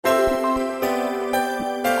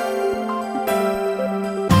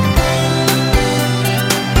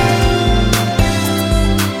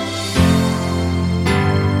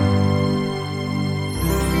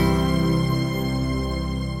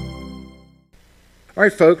All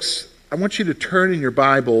right, folks, I want you to turn in your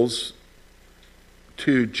Bibles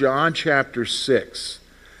to John chapter 6.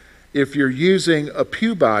 If you're using a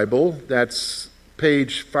Pew Bible, that's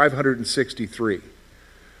page 563.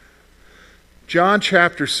 John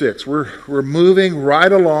chapter 6. We're moving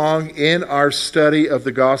right along in our study of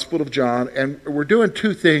the Gospel of John, and we're doing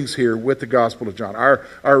two things here with the Gospel of John. Our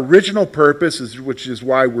original purpose, which is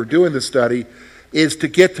why we're doing the study, is to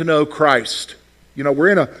get to know Christ. You know,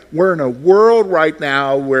 we're in a world right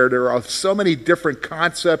now where there are so many different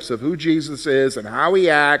concepts of who Jesus is and how he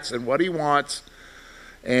acts and what he wants.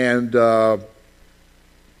 And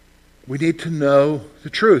we need to know the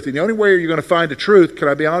truth. And the only way you're going to find the truth, can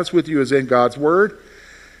I be honest with you, is in God's Word.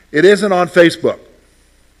 It isn't on Facebook.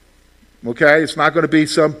 Okay? It's not going to be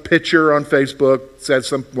some picture on Facebook that says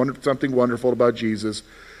something wonderful about Jesus.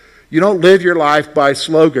 You don't live your life by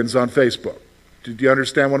slogans on Facebook. Do you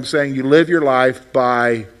understand what I'm saying? You live your life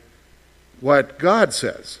by what God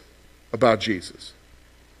says about Jesus.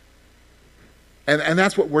 And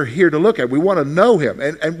that's what we're here to look at. We want to know him.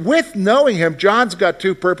 And with knowing him, John's got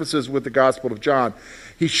two purposes with the Gospel of John.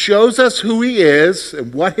 He shows us who he is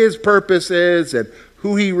and what his purpose is and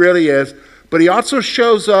who he really is. But he also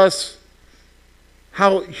shows us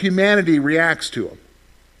how humanity reacts to him.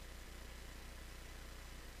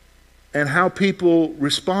 And how people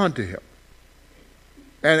respond to him.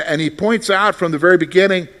 And he points out from the very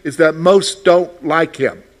beginning is that most don't like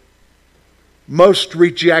him. Most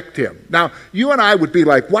reject him. Now, you and I would be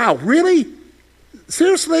like, wow, really?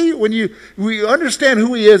 Seriously? When we understand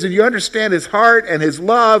who he is and you understand his heart and his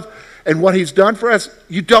love and what he's done for us,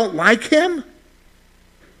 you don't like him?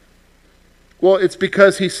 Well, it's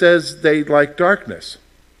because he says they like darkness.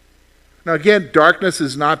 Now, again, darkness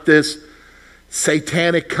is not this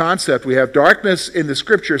satanic concept we have. Darkness in the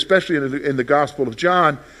Scripture, especially in the Gospel of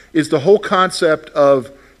John, is the whole concept of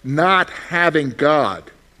not having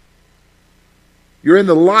God. You're in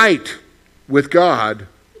the light with God,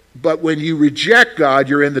 but when you reject God,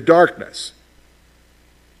 you're in the darkness.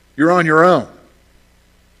 You're on your own.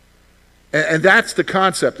 And that's the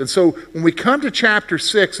concept. And so when we come to chapter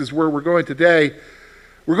 6 is where we're going today,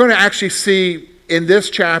 we're going to actually see in this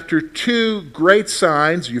chapter two great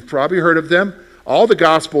signs. You've probably heard of them. All the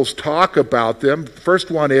Gospels talk about them. The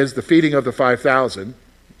first one is the feeding of the 5,000.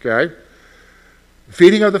 Okay?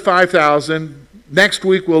 Feeding of the 5,000. Next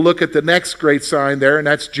week we'll look at the next great sign there, and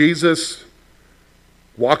that's Jesus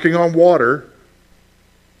walking on water.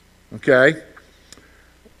 Okay?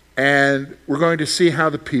 And we're going to see how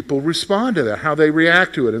the people respond to that, how they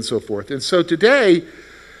react to it, and so forth. And so today,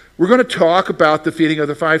 we're going to talk about the feeding of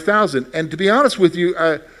the 5,000. And to be honest with you,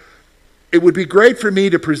 it would be great for me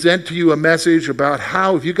to present to you a message about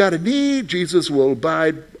how if you got a need, Jesus will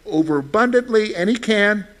provide overabundantly, and he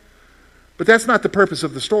can. But that's not the purpose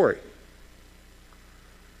of the story.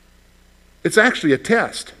 It's actually a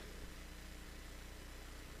test.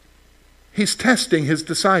 He's testing his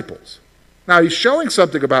disciples. Now, he's showing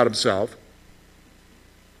something about himself,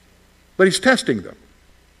 but he's testing them.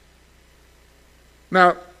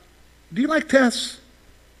 Now, do you like tests?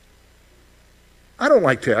 I don't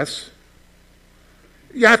like tests.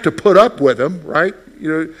 You have to put up with them, right? You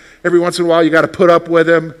know, every once in a while you got to put up with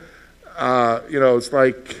them. It's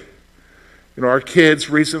like, our kids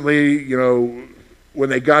recently, when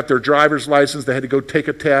they got their driver's license, they had to go take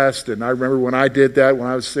a test. And I remember when I did that when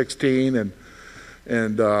I was 16,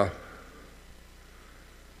 and I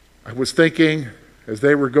was thinking as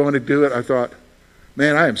they were going to do it, I thought,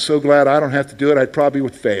 man, I am so glad I don't have to do it. I probably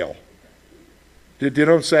would fail. Do you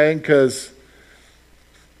know what I'm saying? Because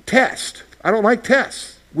test. I don't like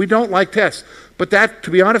tests. We don't like tests. But that,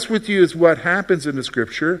 to be honest with you, is what happens in the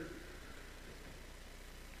Scripture.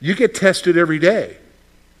 You get tested every day.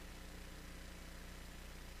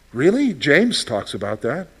 Really? James talks about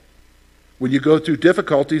that. When you go through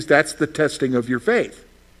difficulties, that's the testing of your faith.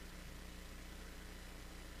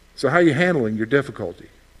 So how are you handling your difficulty?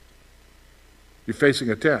 You're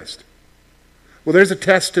facing a test. Well, there's a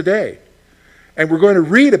test today. And we're going to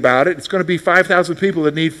read about it. It's going to be 5,000 people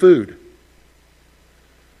that need food.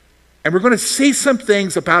 And we're going to see some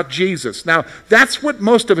things about Jesus. Now, that's what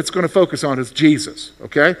most of it's going to focus on is Jesus,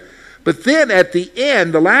 okay? But then at the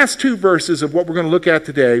end, the last two verses of what we're going to look at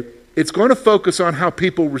today, it's going to focus on how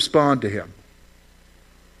people respond to him.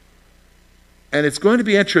 And it's going to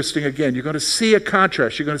be interesting again. You're going to see a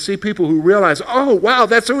contrast. You're going to see people who realize, oh, wow,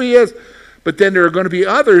 that's who he is. But then there are going to be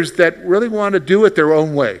others that really want to do it their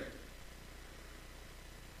own way.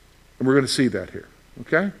 And we're going to see that here,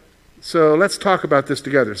 okay? So let's talk about this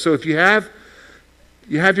together. So if you have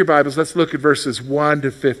your Bibles, let's look at verses 1 to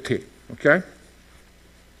 15, okay?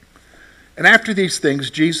 And after these things,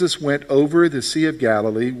 Jesus went over the Sea of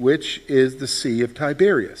Galilee, which is the Sea of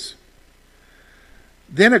Tiberias.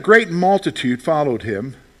 Then a great multitude followed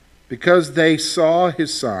him, because they saw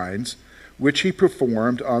his signs, which he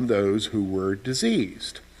performed on those who were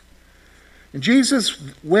diseased. And Jesus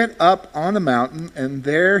went up on the mountain, and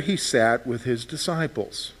there he sat with his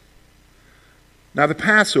disciples. Now the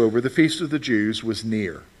Passover, the feast of the Jews, was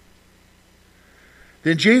near.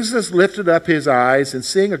 Then Jesus lifted up his eyes, and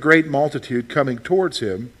seeing a great multitude coming towards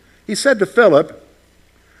him, he said to Philip,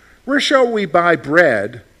 "Where shall we buy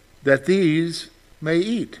bread that these may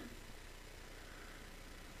eat?"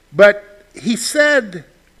 But he said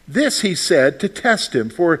to test him,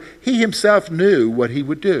 for he himself knew what he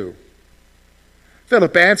would do.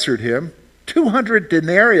 Philip answered him, 200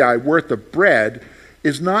 denarii worth of bread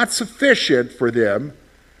is not sufficient for them,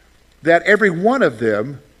 that every one of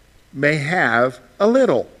them may have a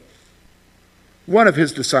little. One of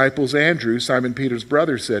his disciples, Andrew, Simon Peter's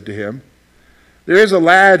brother, said to him, "There is a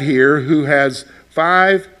lad here who has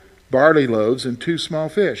 5 barley loaves and 2 small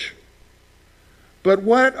fish. But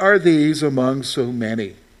what are these among so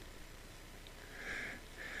many?"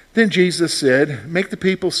 Then Jesus said, "Make the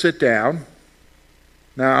people sit down."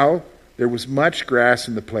 Now there was much grass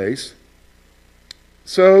in the place.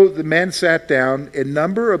 So the men sat down, in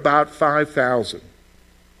number about 5,000.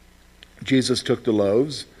 Jesus took the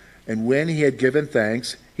loaves, and when he had given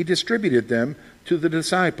thanks, he distributed them to the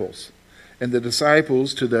disciples, and the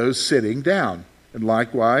disciples to those sitting down, and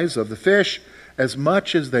likewise of the fish, as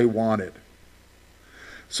much as they wanted.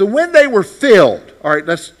 So when they were filled, all right,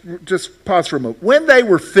 let's just pause for a moment. When they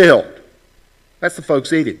were filled, that's the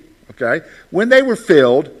folks eating, okay? When they were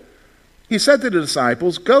filled, he said to the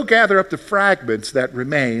disciples, "Go gather up the fragments that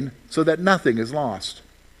remain, so that nothing is lost."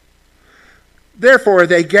 Therefore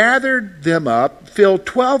they gathered them up, filled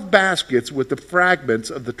 12 baskets with the fragments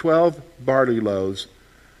of the 12 barley loaves,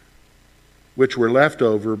 which were left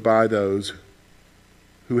over by those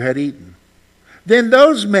who had eaten. Then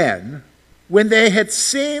those men, when they had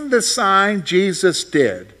seen the sign Jesus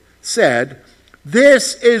did, said,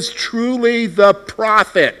 "This is truly the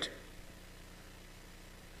prophet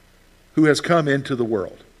who has come into the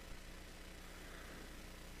world."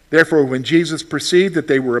 Therefore, when Jesus perceived that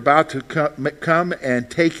they were about to come and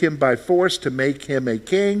take him by force to make him a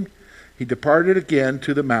king, he departed again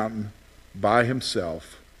to the mountain by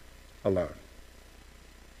himself alone.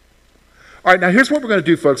 All right, now here's what we're going to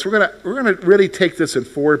do, folks. We're going to really take this in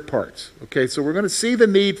 4 parts. Okay, so we're going to see the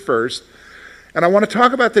need first, and I want to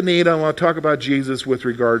talk about the need, and I want to talk about Jesus with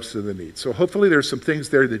regards to the need. So hopefully there's some things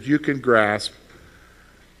there that you can grasp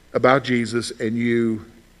about Jesus and you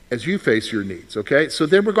as you face your needs, okay? So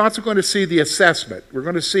then we're also going to see the assessment. We're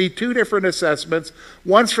going to see 2 different assessments.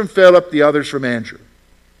 One's from Philip, the other's from Andrew.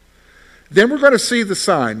 Then we're going to see the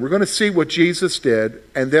sign. We're going to see what Jesus did,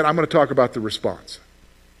 and then I'm going to talk about the response.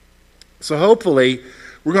 So hopefully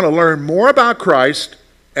we're going to learn more about Christ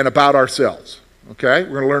and about ourselves, okay?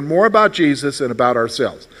 We're going to learn more about Jesus and about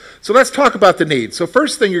ourselves. So let's talk about the need. So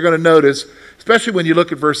first thing you're going to notice, especially when you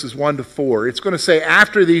look at verses 1 to 4, it's going to say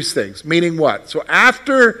after these things, meaning what? So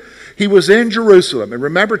after he was in Jerusalem, and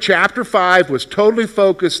remember chapter 5 was totally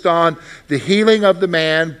focused on the healing of the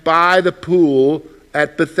man by the pool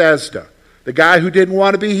at Bethesda. The guy who didn't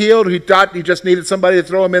want to be healed, who thought he just needed somebody to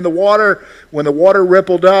throw him in the water, when the water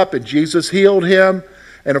rippled up and Jesus healed him,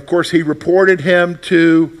 and of course he reported him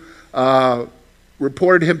to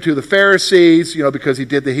the Pharisees, because he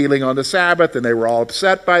did the healing on the Sabbath, and they were all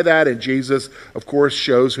upset by that. And Jesus, of course,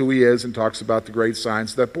 shows who he is and talks about the great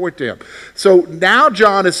signs that point to him. So now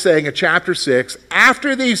John is saying in chapter 6,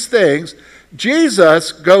 after these things,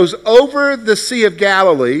 Jesus goes over the Sea of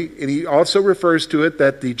Galilee, and he also refers to it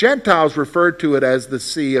that the Gentiles referred to it as the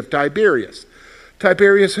Sea of Tiberias.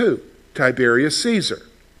 Tiberias who? Tiberius Caesar.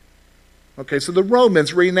 Okay, so the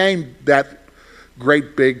Romans renamed that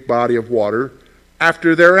great big body of water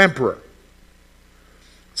after their emperor.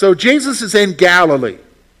 So Jesus is in Galilee.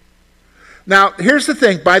 Now, here's the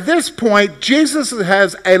thing. By this point, Jesus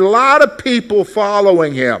has a lot of people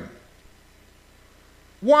following him.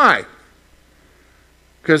 Why?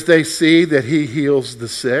 Because they see that he heals the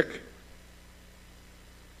sick.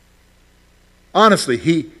 Honestly,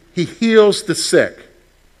 he heals the sick.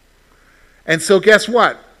 And so guess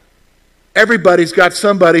what? Everybody's got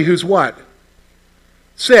somebody who's what?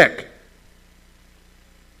 Sick.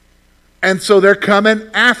 And so they're coming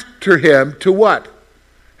after him to what?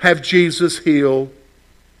 Have Jesus heal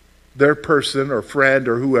their person or friend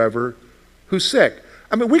or whoever who's sick.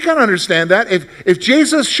 I mean, we can understand that. If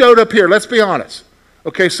Jesus showed up here, let's be honest.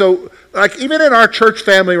 Okay, so like even in our church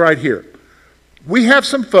family right here, we have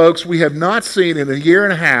some folks we have not seen in a year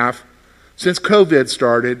and a half since COVID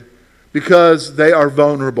started because they are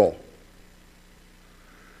vulnerable.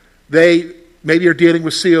 They maybe are dealing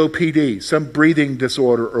with COPD, some breathing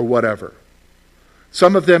disorder or whatever.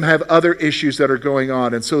 Some of them have other issues that are going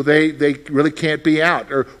on, and so they really can't be out,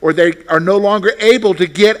 or they are no longer able to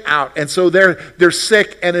get out, and so they're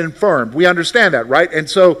sick and infirmed. We understand that, right? And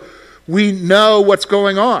so we know what's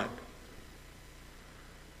going on.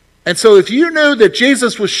 And so if you knew that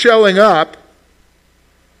Jesus was showing up,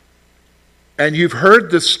 and you've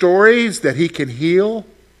heard the stories that he can heal,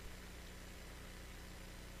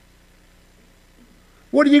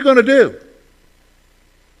 what are you going to do?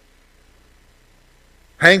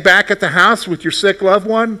 Hang back at the house with your sick loved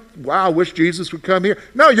one? Wow, I wish Jesus would come here.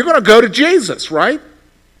 No, you're going to go to Jesus, right?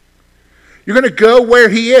 You're going to go where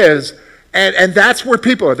he is, and that's where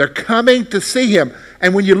people are. They're coming to see him.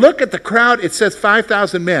 And when you look at the crowd, it says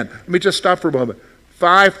 5,000 men. Let me just stop for a moment.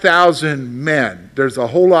 5,000 men. There's a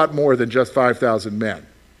whole lot more than just 5,000 men.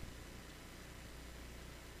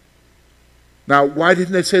 Now, why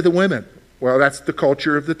didn't they say the women? Well, that's the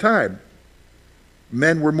culture of the time.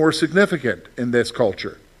 Men were more significant in this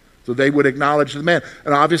culture. So they would acknowledge the men.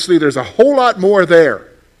 And obviously there's a whole lot more there.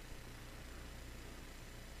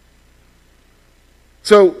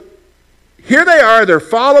 So here they are, they're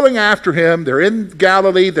following after him, they're in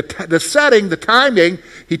Galilee, the setting, the timing,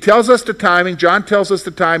 he tells us the timing, John tells us the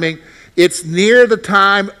timing, it's near the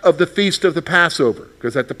time of the feast of the Passover,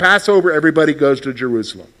 because at the Passover everybody goes to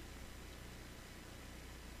Jerusalem.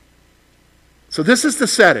 So this is the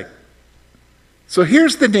setting. So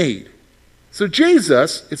here's the need. So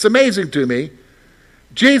Jesus, it's amazing to me,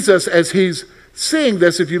 Jesus, as he's seeing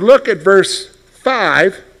this, if you look at verse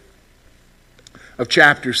 5 of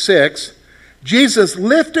chapter 6, Jesus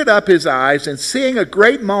lifted up his eyes and seeing a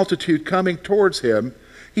great multitude coming towards him,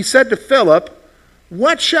 he said to Philip,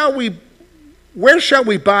 where shall we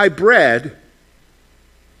buy bread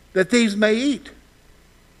that these may eat?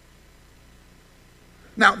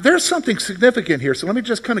 Now, there's something significant here, so let me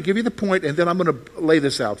just kind of give you the point, and then I'm going to lay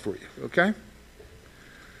this out for you, okay?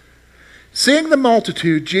 Seeing the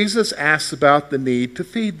multitude, Jesus asks about the need to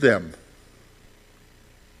feed them.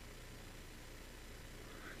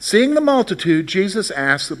 Seeing the multitude, Jesus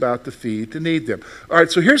asks about the feed to need them. All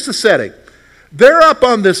right, so here's the setting. They're up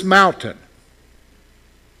on this mountain.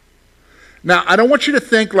 Now, I don't want you to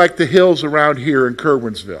think like the hills around here in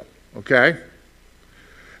Curwensville, okay?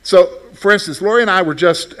 So, for instance, Lori and I were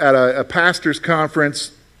just at a pastor's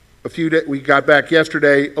conference we got back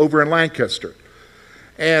yesterday over in Lancaster.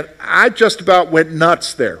 And I just about went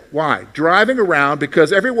nuts there. Why? Driving around,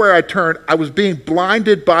 because everywhere I turned, I was being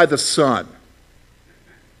blinded by the sun.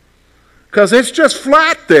 Because it's just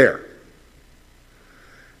flat there.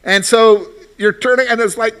 And so you're turning, and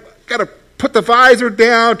it's like, got to put the visor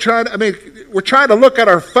down, we're trying to look at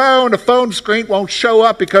our phone. The phone screen won't show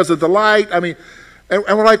up because of the light. And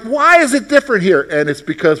we're like, why is it different here? And it's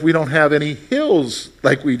because we don't have any hills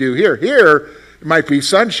like we do here. Here, it might be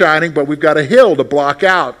sun shining, but we've got a hill to block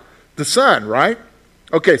out the sun, right?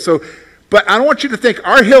 Okay, but I don't want you to think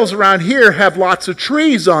our hills around here have lots of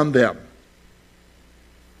trees on them.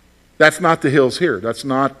 That's not the hills here. That's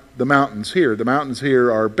not the mountains here. The mountains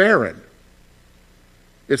here are barren.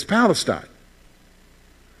 It's Palestine.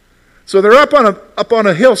 So they're up on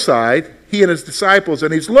a hillside, he and his disciples,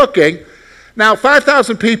 and he's looking. Now,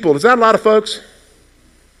 5,000 people, is that a lot of folks?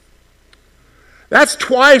 That's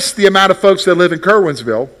twice the amount of folks that live in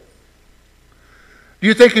Curwensville. Do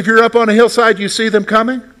you think if you're up on a hillside, you see them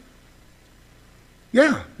coming?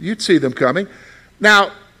 Yeah, you'd see them coming.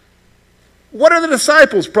 Now, what are the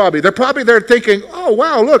disciples probably? They're probably there thinking, oh,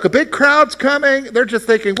 wow, look, a big crowd's coming. They're just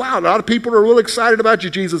thinking, wow, a lot of people are real excited about you,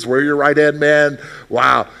 Jesus. We're your right-hand man.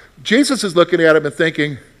 Wow. Jesus is looking at them and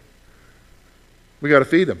thinking, we got to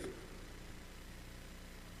feed them.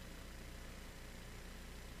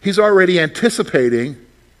 He's already anticipating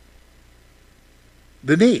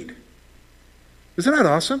the need. Isn't that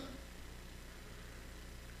awesome?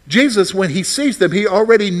 Jesus, when he sees them, he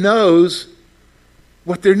already knows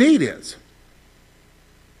what their need is.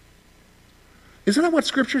 Isn't that what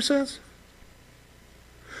Scripture says?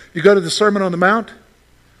 You go to the Sermon on the Mount,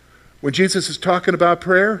 when Jesus is talking about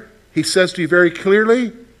prayer, he says to you very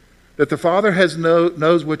clearly that the Father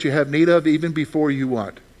knows what you have need of even before you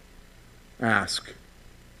what? Ask.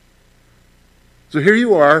 So here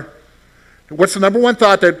you are. What's the number one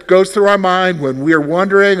thought that goes through our mind when we are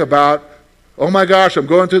wondering about, oh my gosh, I'm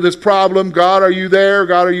going through this problem. God, are you there?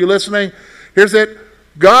 God, are you listening? Here's it.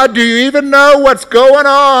 God, do you even know what's going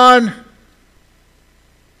on?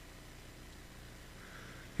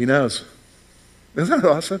 He knows. Isn't that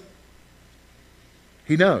awesome?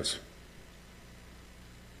 He knows.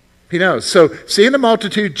 He knows. So, seeing the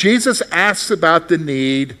multitude, Jesus asks about the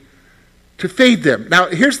need to feed them. Now,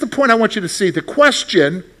 here's the point I want you to see. The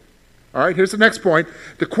question, all right, here's the next point.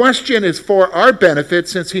 The question is for our benefit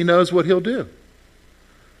since he knows what he'll do.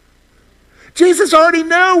 Jesus already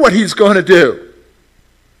knew what he's going to do.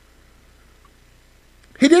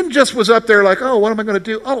 He didn't just was up there like, oh, what am I going to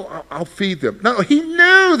do? Oh, I'll feed them. No, he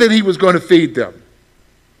knew that he was going to feed them.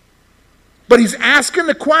 But he's asking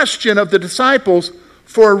the question of the disciples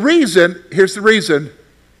for a reason. Here's the reason.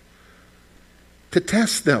 To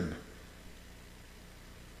test them.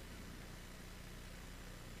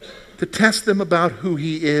 To test them about who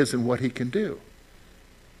he is and what he can do.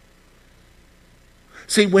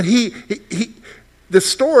 See, when the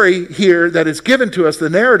story here that is given to us, the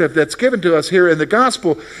narrative that's given to us here in the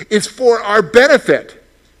gospel, is for our benefit.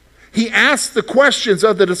 He asks the questions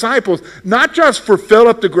of the disciples, not just for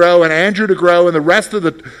Philip to grow and Andrew to grow and the rest of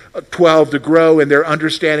the 12 to grow in their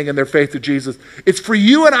understanding and their faith of Jesus. It's for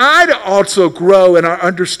you and I to also grow in our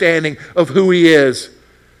understanding of who he is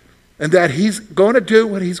and that he's going to do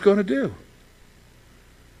what he's going to do.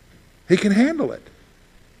 He can handle it.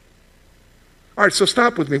 All right, so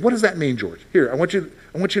stop with me. What does that mean, George? Here, I want you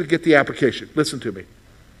to get the application. Listen to me.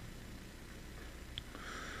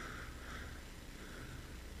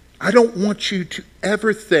 I don't want you to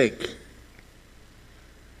ever think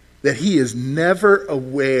that he is never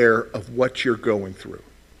aware of what you're going through.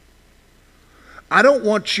 I don't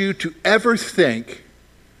want you to ever think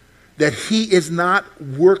that he is not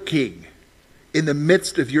working in the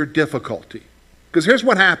midst of your difficulty. Because here's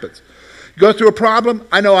what happens. You go through a problem.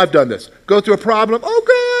 I know I've done this. Go through a problem.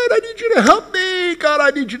 Oh, God, I need you to help me. God,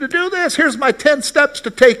 I need you to do this. Here's my 10 steps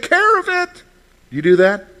to take care of it. You do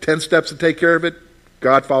that? 10 steps to take care of it?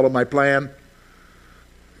 God, follow my plan.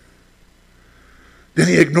 Then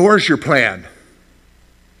he ignores your plan.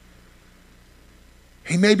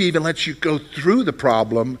 He maybe even lets you go through the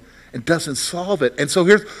problem and doesn't solve it. And so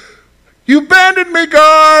here's, you abandoned me,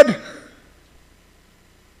 God.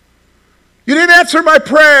 You didn't answer my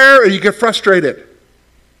prayer, and you get frustrated.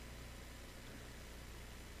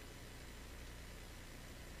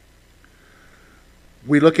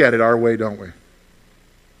 We look at it our way, don't we?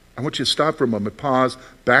 I want you to stop for a moment, pause,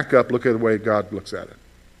 back up, look at the way God looks at it.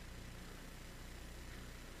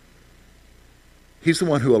 He's the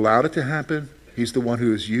one who allowed it to happen. He's the one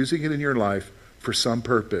who is using it in your life for some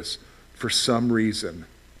purpose, for some reason.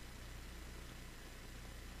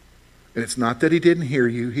 And it's not that he didn't hear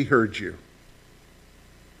you, he heard you.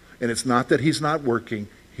 And it's not that he's not working,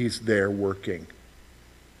 he's there working.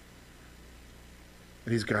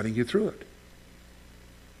 And he's guiding you through it.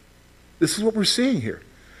 This is what we're seeing here.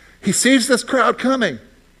 He sees this crowd coming.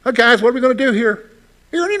 Oh, guys, what are we going to do here?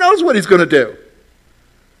 He already knows what he's going to do.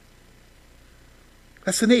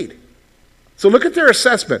 That's the need. So look at their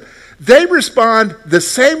assessment. They respond the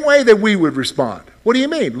same way that we would respond. What do you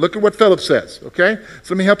mean? Look at what Philip says, okay?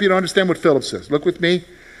 So let me help you to understand what Philip says. Look with me.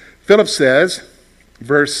 Philip says,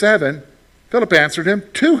 verse 7, Philip answered him,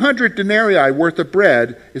 200 denarii worth of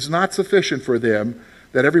bread is not sufficient for them,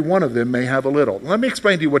 that every one of them may have a little. Let me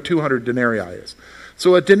explain to you what 200 denarii is.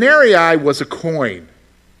 So a denarii was a coin.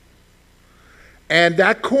 And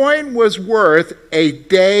that coin was worth a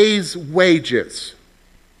day's wages.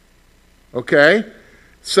 Okay?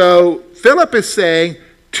 So Philip is saying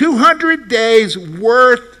 200 days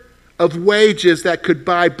worth of wages that could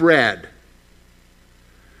buy bread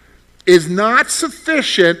is not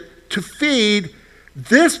sufficient to feed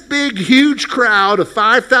this big, huge crowd of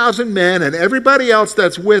 5,000 men and everybody else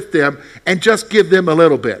that's with them and just give them a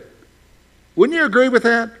little bit. Wouldn't you agree with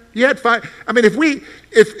that? You had if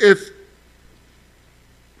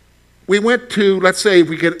we went to, let's say, if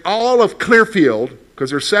we get all of Clearfield, because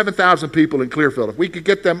there's 7,000 people in Clearfield, if we could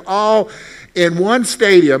get them all in one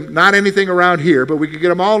stadium, not anything around here, but we could get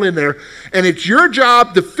them all in there, and it's your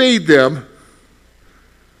job to feed them,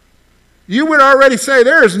 you would already say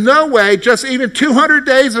there is no way just even 200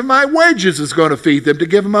 days of my wages is going to feed them to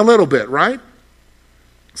give them a little bit, right?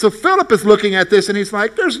 So Philip is looking at this and he's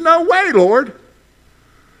like, there's no way, Lord.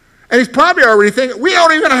 And he's probably already thinking, we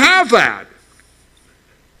don't even have that.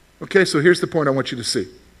 Okay, so here's the point I want you to see.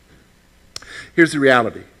 Here's the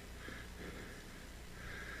reality.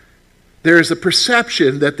 There is a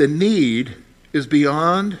perception that the need is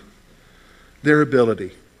beyond their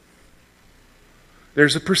ability.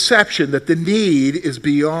 There's a perception that the need is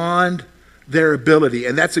beyond their ability.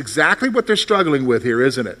 And that's exactly what they're struggling with here,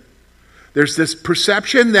 isn't it? There's this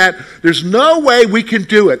perception that there's no way we can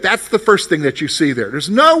do it. That's the first thing that you see there. There's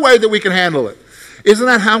no way that we can handle it. Isn't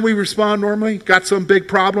that how we respond normally? Got some big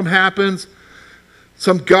problem happens.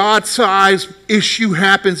 some God-sized issue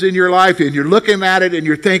happens in your life and you're looking at it and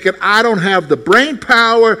you're thinking, I don't have the brain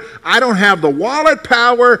power, I don't have the wallet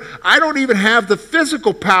power, I don't even have the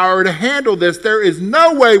physical power to handle this. There is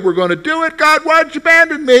no way we're going to do it. God, why'd you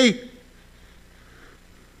abandon me?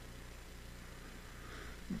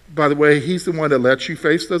 By the way, he's the one that lets you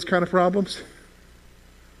face those kind of problems.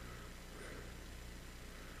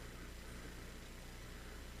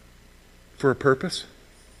 For a purpose.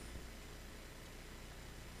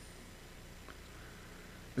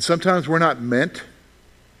 And sometimes we're not meant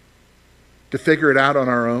to figure it out on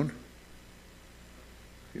our own.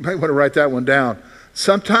 You might want to write that one down.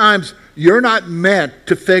 Sometimes you're not meant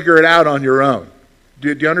to figure it out on your own.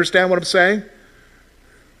 Do you understand what I'm saying?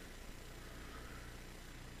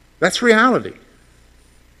 That's reality.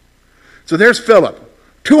 So there's Philip.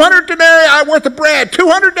 200 denarii worth of bread.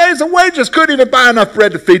 200 days of wages couldn't even buy enough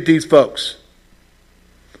bread to feed these folks.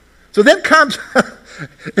 So then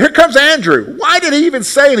here comes Andrew. Why did he even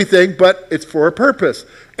say anything? But it's for a purpose.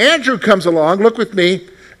 Andrew comes along. Look with me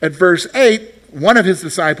at verse 8. One of his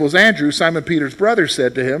disciples, Andrew, Simon Peter's brother,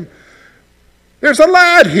 said to him, there's a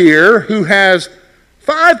lad here who has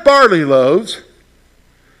 5 barley loaves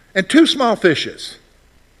and 2 small fishes.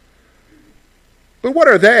 But what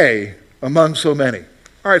are they among so many?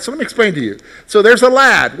 All right, so let me explain to you. So there's a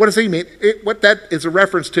lad. What does he mean? What that is a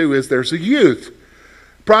reference to is there's a youth,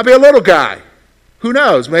 probably a little guy. Who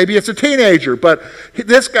knows? Maybe it's a teenager, but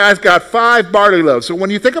this guy's got 5 barley loaves. So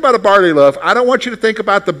when you think about a barley loaf, I don't want you to think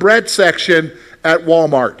about the bread section at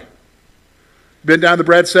Walmart. Been down the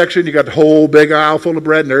bread section, you got the whole big aisle full of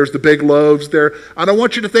bread, and there's the big loaves there. I don't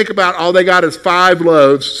want you to think about all they got is 5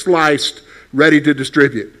 loaves sliced, ready to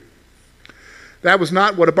distribute. That was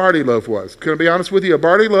not what a barley loaf was. Can I be honest with you? A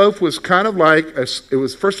barley loaf was kind of like, it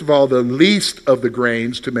was first of all the least of the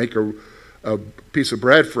grains to make a piece of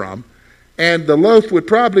bread from. And the loaf would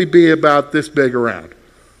probably be about this big around.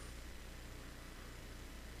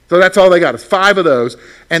 So that's all they got, is 5 of those.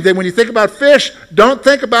 And then when you think about fish, don't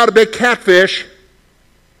think about a big catfish.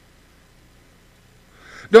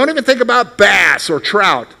 Don't even think about bass or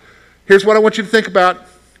trout. Here's what I want you to think about: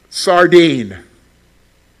 sardine.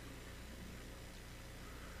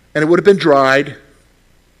 And it would have been dried.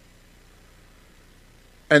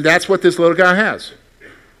 And that's what this little guy has.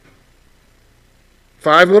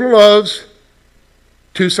 5 little loaves,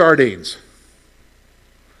 2 sardines.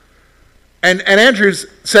 And Andrews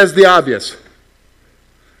says the obvious.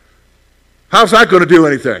 How's that going to do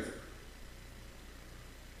anything?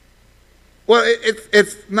 Well,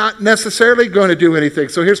 it's not necessarily going to do anything.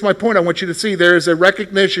 So here's my point I want you to see. There is a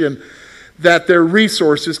recognition that their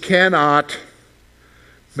resources cannot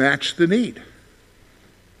match the need.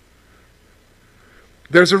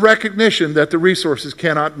 There's a recognition that the resources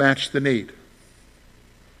cannot match the need.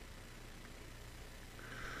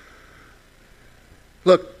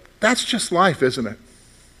 Look, that's just life, isn't it?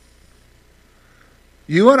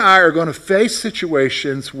 You and I are going to face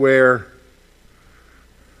situations where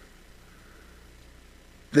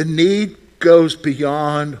the need goes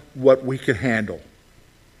beyond what we can handle.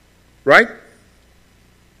 Right?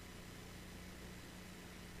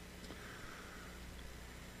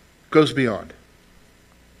 Goes beyond.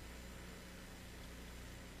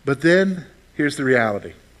 But then, here's the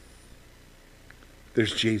reality.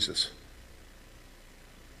 There's Jesus.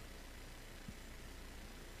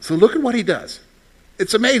 So look at what he does.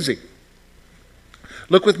 It's amazing.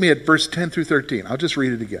 Look with me at verse 10 through 13. I'll just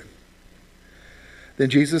read it again. Then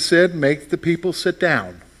Jesus said, make the people sit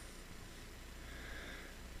down.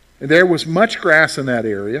 And there was much grass in that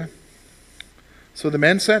area. So the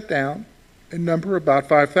men sat down, in number about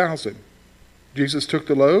 5,000. Jesus took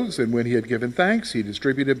the loaves, and when he had given thanks, he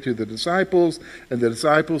distributed them to the disciples, and the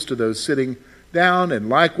disciples to those sitting down, and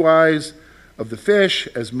likewise of the fish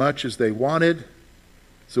as much as they wanted.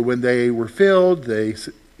 So when they were filled,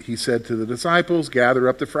 he said to the disciples, gather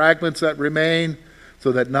up the fragments that remain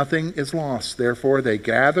so that nothing is lost. Therefore they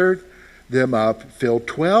gathered them up, filled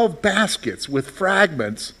 12 baskets with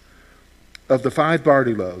fragments of the 5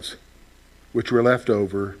 barley loaves, which were left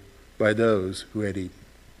over by those who had eaten.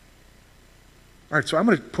 All right, so I'm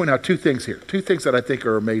going to point out 2 things here. 2 things that I think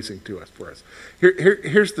are amazing for us.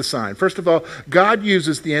 Here's the sign. First of all, God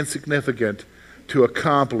uses the insignificant to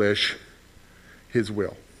accomplish his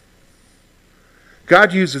will.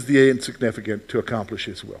 God uses the insignificant to accomplish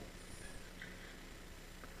his will.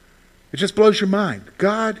 It just blows your mind.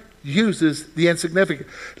 God uses the insignificant.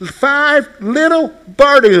 5 little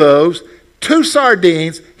barley loaves, 2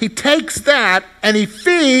 sardines. He takes that and he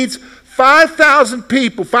feeds 5,000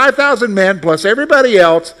 people, 5,000 men plus everybody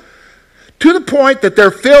else, to the point that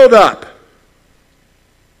they're filled up.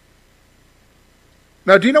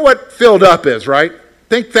 Now, do you know what filled up is, right?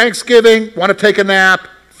 Think Thanksgiving, want to take a nap,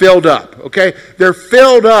 filled up, okay? They're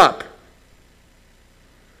filled up.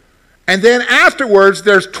 And then afterwards,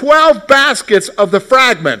 there's 12 baskets of the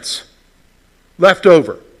fragments left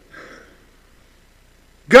over.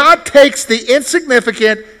 God takes the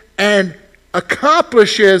insignificant and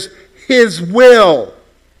accomplishes his will.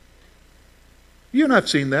 You and I have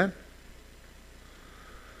seen that.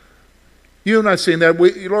 You and I have seen that.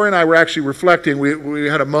 Lori and I were actually reflecting. We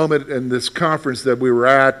had a moment in this conference that we were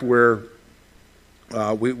at where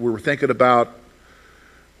we were thinking about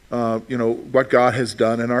what God has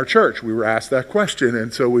done in our church. We were asked that question,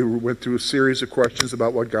 and so we went through a series of questions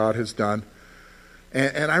about what God has done.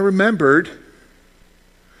 And I remembered,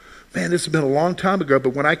 man, this has been a long time ago,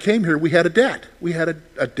 but when I came here, we had a debt. We had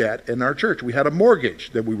a debt in our church. We had a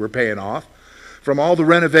mortgage that we were paying off from all the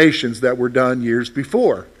renovations that were done years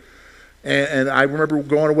before. And I remember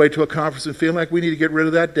going away to a conference and feeling like we need to get rid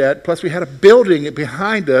of that debt. Plus, we had a building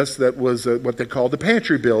behind us that was what they called the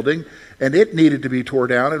pantry building, and it needed to be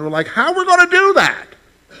torn down. And we're like, how are we going to do that?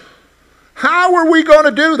 How are we going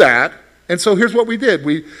to do that? And so here's what we did.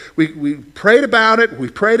 We prayed about it,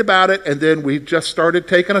 and then we just started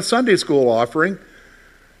taking a Sunday school offering.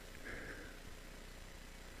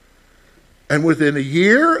 And within a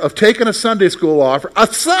year of taking a Sunday school offering,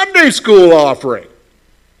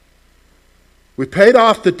 we paid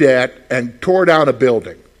off the debt and tore down a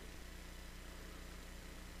building.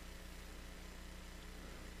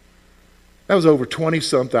 That was over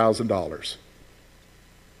 $20-some thousand.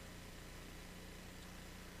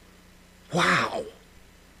 Wow.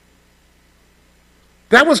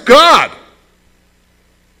 That was God.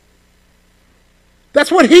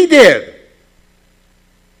 That's what he did.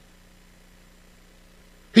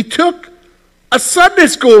 He took a Sunday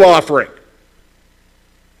school offering.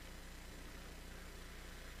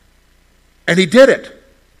 And he did it.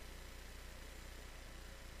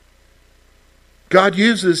 God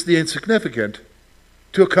uses the insignificant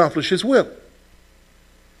to accomplish his will.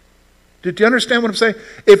 Did you understand what I'm saying?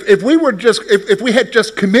 If we had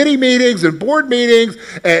just committee meetings and board meetings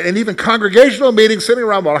and even congregational meetings sitting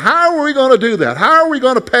around, well, how are we going to do that? How are we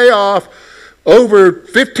going to pay off over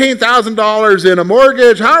 $15,000 in a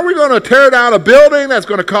mortgage? How are we going to tear down a building that's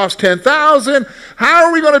going to cost $10,000? How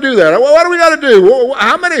are we going to do that? What do we got to do?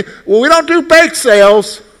 How many? Well, we don't do bake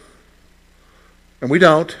sales, and we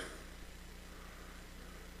don't.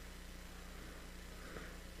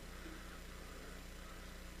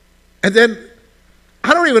 And then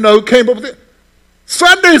I don't even know who came up with it.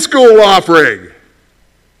 Sunday school offering.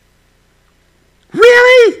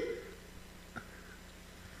 Really?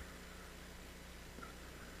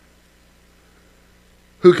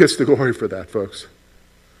 Who gets the glory for that, folks?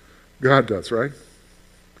 God does, right?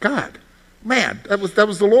 God. Man, that was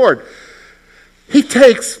the Lord. He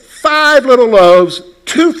takes 5 little loaves,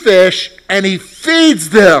 2 fish, and he feeds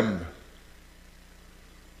them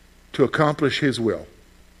to accomplish his will.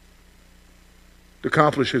 To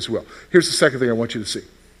accomplish his will. Here's the second thing I want you to see.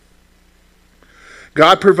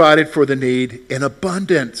 God provided for the need in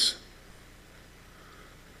abundance.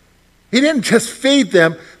 He didn't just feed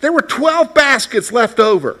them. There were 12 baskets left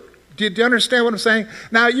over. Do you understand what I'm saying?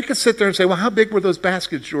 Now, you can sit there and say, well, how big were those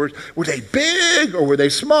baskets, George? Were they big or were they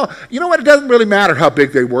small? You know what? It doesn't really matter how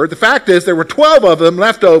big they were. The fact is there were 12 of them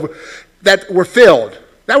left over that were filled.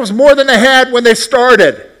 That was more than they had when they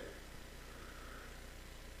started.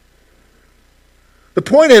 The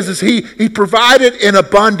point is he provided in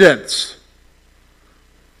abundance.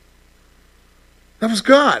 That was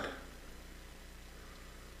God.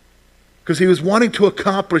 Because he was wanting to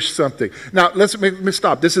accomplish something. Now, let me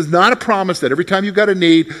stop. This is not a promise that every time you've got a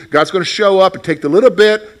need, God's going to show up and take the little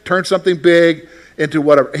bit, turn something big into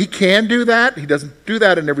whatever. He can do that. He doesn't do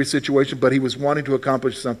that in every situation, but he was wanting to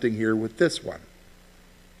accomplish something here with this one.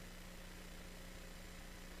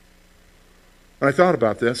 When I thought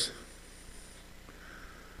about this,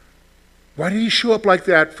 why did he show up like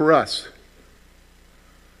that for us?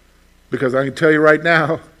 Because I can tell you right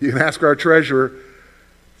now, you can ask our treasurer,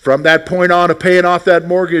 from that point on of paying off that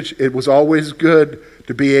mortgage, it was always good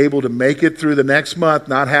to be able to make it through the next month,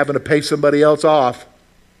 not having to pay somebody else off,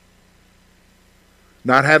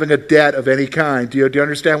 not having a debt of any kind. Do you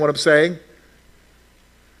understand what I'm saying?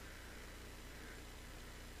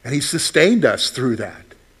 And he sustained us through that.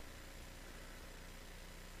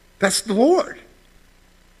 That's the Lord.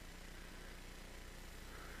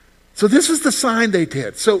 So this is the sign they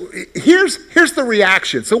did. So here's the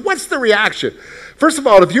reaction. So what's the reaction? First of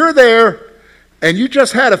all, if you're there and you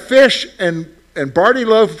just had a fish and barley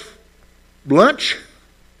loaf lunch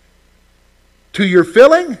to your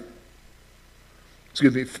filling,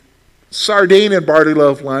 sardine and barley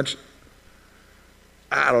loaf lunch.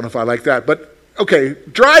 I don't know if I like that, but okay,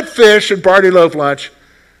 dried fish and barley loaf lunch,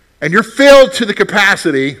 and you're filled to the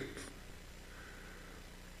capacity,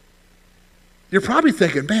 you're probably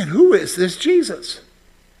thinking, man, who is this Jesus?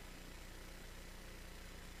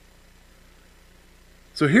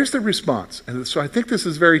 So here's the response. And so I think this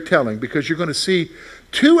is very telling because you're going to see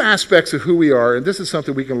two aspects of who we are, and this is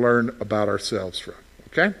something we can learn about ourselves from.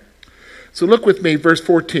 Okay? So look with me, verse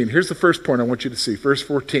 14. Here's the first point I want you to see. Verse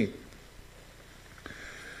 14.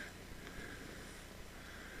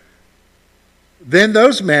 Then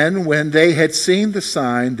those men, when they had seen the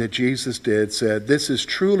sign that Jesus did, said, "This is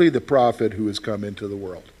truly the prophet who has come into the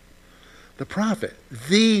world." The prophet.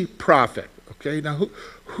 The prophet. Okay, now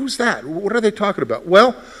who's that? What are they talking about?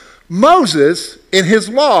 Well, Moses, in his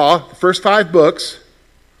law, the first 5 books,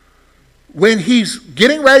 when he's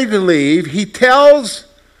getting ready to leave, he tells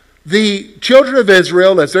the children of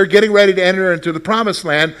Israel, as they're getting ready to enter into the promised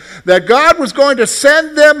land, that God was going to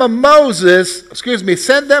send them a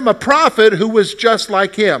prophet who was just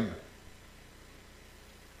like him.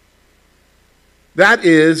 That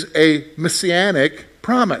is a messianic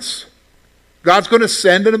promise. God's going to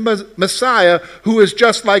send a Messiah who is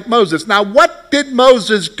just like Moses. Now, what did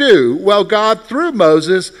Moses do? Well, God, through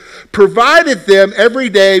Moses, provided them every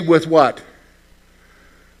day with what?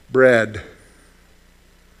 Bread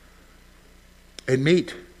and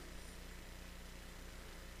meat.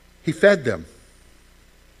 He fed them.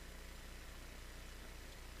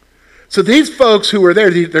 So these folks who are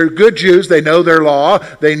there, they're good Jews. They know their law.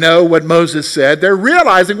 They know what Moses said. They're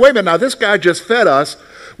realizing, wait a minute, now this guy just fed us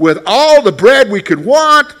with all the bread we could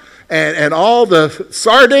want and all the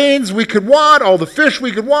sardines we could want, all the fish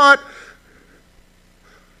we could want.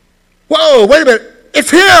 Whoa, wait a minute, it's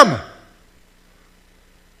him.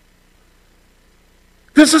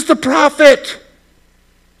 This is the prophet.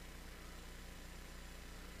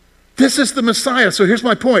 This is the Messiah. So here's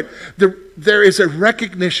my point. There is a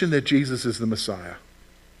recognition that Jesus is the Messiah.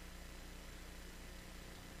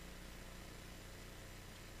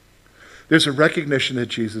 There's a recognition that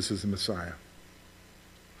Jesus is the Messiah.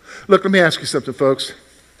 Look, let me ask you something, folks.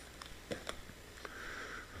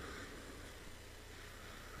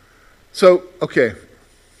 So, okay.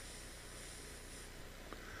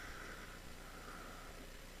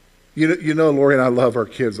 You know, Lori and I love our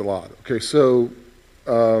kids a lot. Okay, so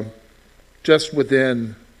just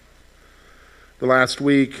within the last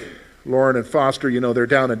week, Lauren and Foster, they're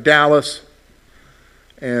down in Dallas,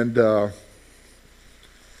 and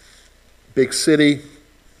big city.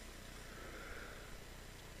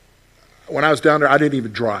 When I was down there, I didn't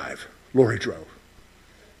even drive. Lori drove.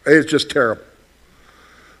 It's just terrible.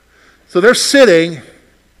 So they're sitting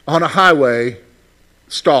on a highway,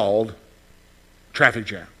 stalled, traffic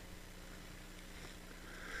jam.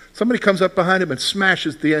 Somebody comes up behind them and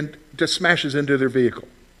smashes into their vehicle.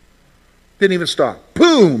 Didn't even stop.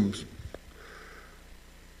 Boom!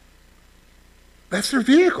 That's their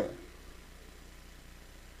vehicle.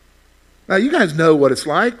 Now, you guys know what it's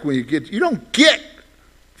like when you don't get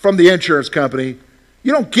from the insurance company,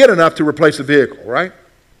 you don't get enough to replace a vehicle, right?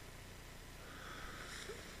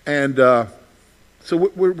 And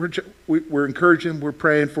so we're encouraging, we're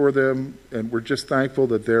praying for them, and we're just thankful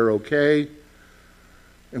that they're okay.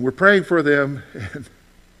 And we're praying for them, and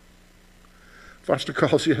Foster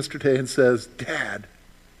calls yesterday and says, "Dad,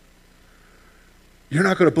 you're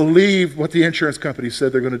not going to believe what the insurance company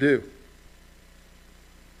said they're going to do."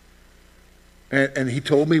 And he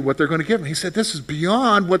told me what they're going to give him. He said, "This is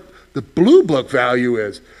beyond what the Blue Book value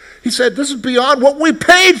is." He said, "This is beyond what we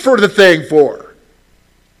paid for the thing for."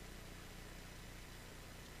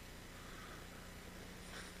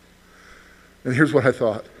 And here's what I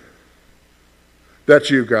thought.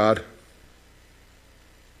 That's you, God.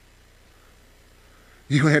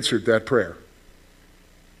 You answered that prayer.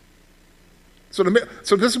 So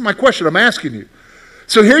this is my question I'm asking you.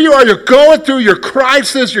 So here you are, you're going through your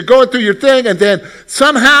crisis, you're going through your thing, and then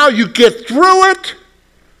somehow you get through it.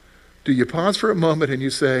 Do you pause for a moment and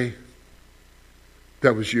you say,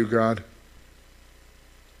 "That was you, God"?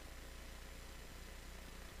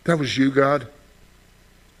 That was you, God.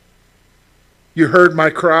 You heard my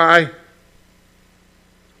cry.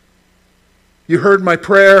 You heard my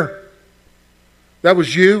prayer. That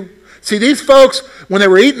was you. See, these folks, when they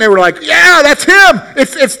were eating, they were like, "Yeah, that's him.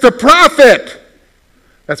 It's the prophet."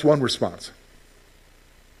 That's one response.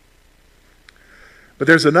 But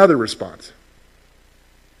there's another response.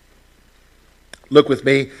 Look with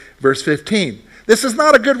me, verse 15. This is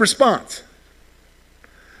not a good response.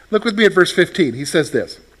 Look with me at verse 15. He says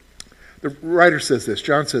this. The writer says this.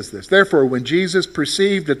 John says this. "Therefore, when Jesus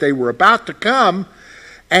perceived that they were about to come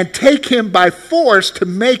and take him by force to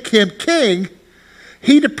make him king,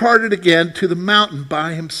 he departed again to the mountain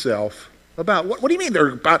by himself. About what do you mean they're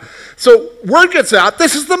about? So word gets out,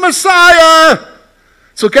 this is the Messiah.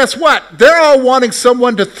 So guess what? They're all wanting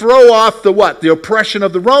someone to throw off the what? The oppression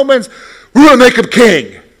of the Romans. We're going to make him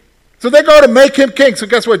king. So they go to make him king. So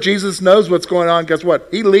guess what? Jesus knows what's going on. Guess what?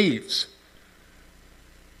 He leaves.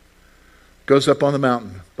 Goes up on the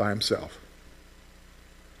mountain by himself.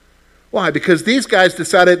 Why? Because these guys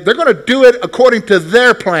decided they're going to do it according to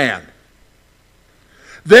their plan.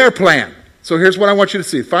 Their plan. So here's what I want you to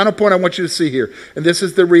see. Final point I want you to see here. And this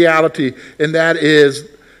is the reality. And that is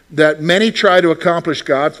that many try to accomplish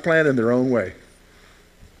God's plan in their own way.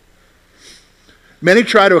 Many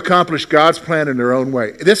try to accomplish God's plan in their own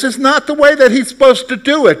way. This is not the way that he's supposed to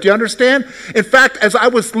do it. Do you understand? In fact, as I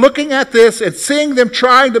was looking at this and seeing them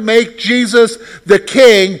trying to make Jesus the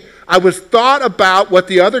king, I was thought about what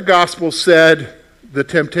the other gospel said, the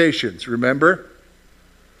temptations. Remember?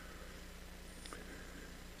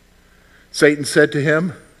 Satan said to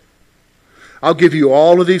him, I'll give you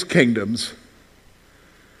all of these kingdoms.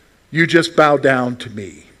 You just bow down to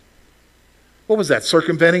me. What was that?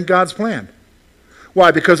 Circumventing God's plan.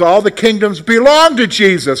 Why? Because all the kingdoms belong to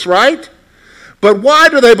Jesus, right? But why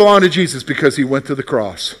do they belong to Jesus? Because he went to the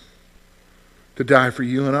cross to die for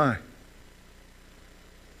you and I.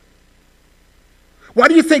 Why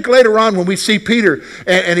do you think later on when we see Peter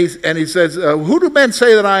and he says, who do men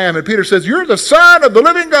say that I am? And Peter says, you're the Son of the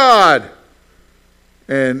living God.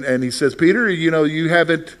 And he says, Peter, you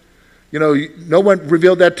haven't, no one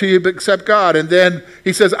revealed that to you except God. And then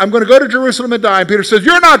he says, I'm going to go to Jerusalem and die. And Peter says,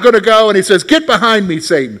 you're not going to go. And he says, get behind me,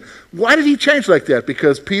 Satan. Why did he change like that?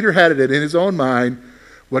 Because Peter had it in his own mind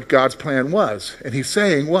what God's plan was. And he's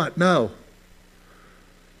saying what? No.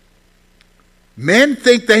 Men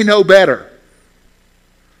think they know better.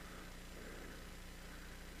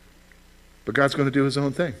 But God's going to do his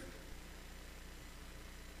own thing.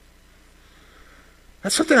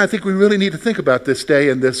 That's something I think we really need to think about this day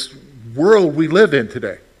in this world we live in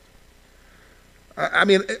today. I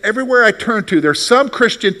mean, everywhere I turn to, there's some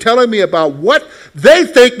Christian telling me about what they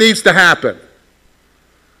think needs to happen.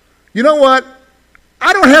 You know what?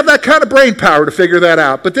 I don't have that kind of brain power to figure that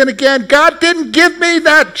out. But then again, God didn't give me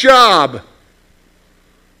that job.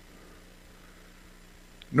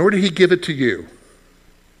 Nor did he give it to you.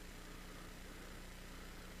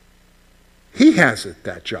 He has it,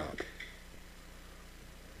 that job.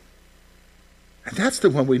 And that's the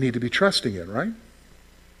one we need to be trusting in, right?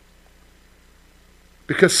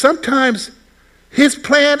 Because sometimes his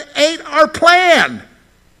plan ain't our plan.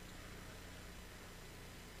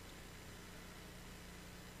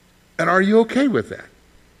 And are you okay with that?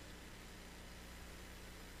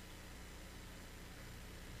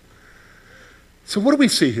 So what do we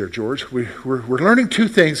see here, George? We're learning two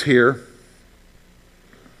things here.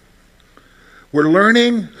 We're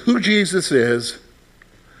learning who Jesus is,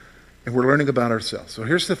 and we're learning about ourselves. So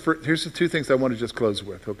here's the two things I want to just close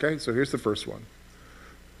with, okay? So here's the first one.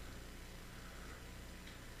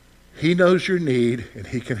 He knows your need, and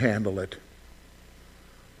he can handle it.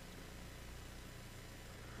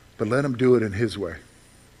 But let him do it in his way.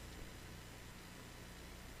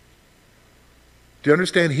 Do you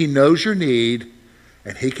understand? He knows your need,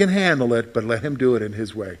 and he can handle it, but let him do it in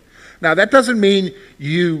his way. Now, that doesn't mean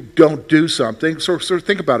you don't do something. So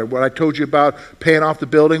think about it. What I told you about paying off the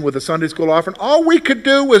building with a Sunday school offering, all we could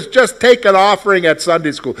do was just take an offering at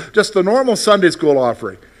Sunday school, just the normal Sunday school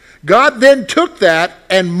offering. God then took that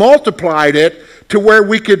and multiplied it to where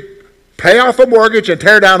we could pay off a mortgage and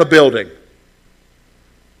tear down a building.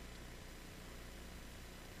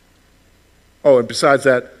 Oh, and besides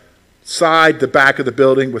that, side the back of the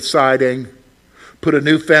building with siding, put a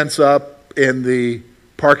new fence up in the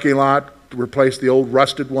parking lot to replace the old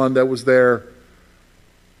rusted one that was there.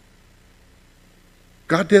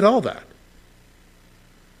 God did all that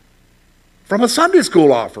from a Sunday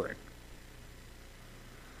school offering.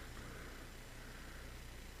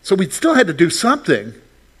 So we still had to do something,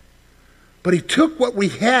 but he took what we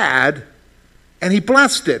had and he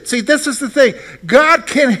blessed it. See, this is the thing. God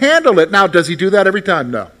can handle it. Now, does he do that every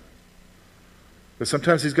time? No. But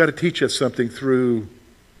sometimes he's got to teach us something through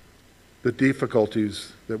the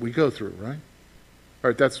difficulties that we go through, right? All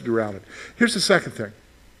right, that's the reality. Here's the second thing.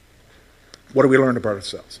 What do we learn about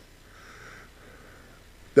ourselves?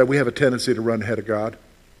 That we have a tendency to run ahead of God.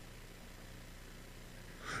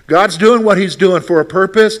 God's doing what he's doing for a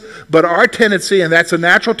purpose, but our tendency, and that's a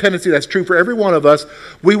natural tendency, that's true for every one of us,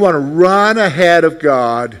 we want to run ahead of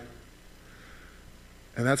God.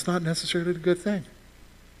 And that's not necessarily a good thing.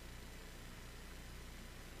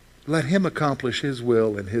 Let him accomplish his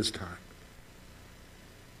will in his time.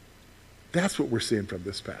 That's what we're seeing from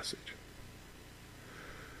this passage.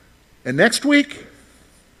 And next week,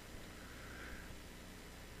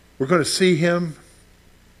 we're going to see him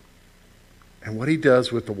and what he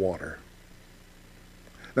does with the water.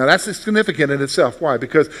 Now that's significant in itself. Why?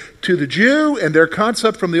 Because to the Jew and their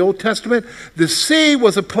concept from the Old Testament, the sea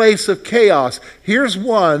was a place of chaos. Here's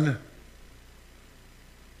one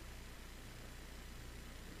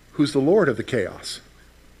who's the Lord of the chaos.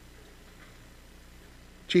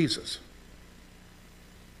 Jesus.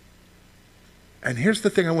 And here's the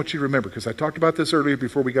thing I want you to remember, because I talked about this earlier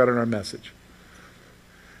before we got in our message.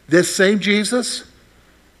 This same Jesus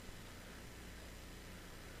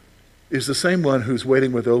is the same one who's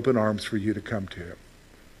waiting with open arms for you to come to him.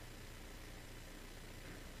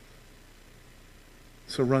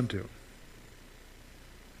 So run to him.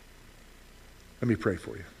 Let me pray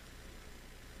for you.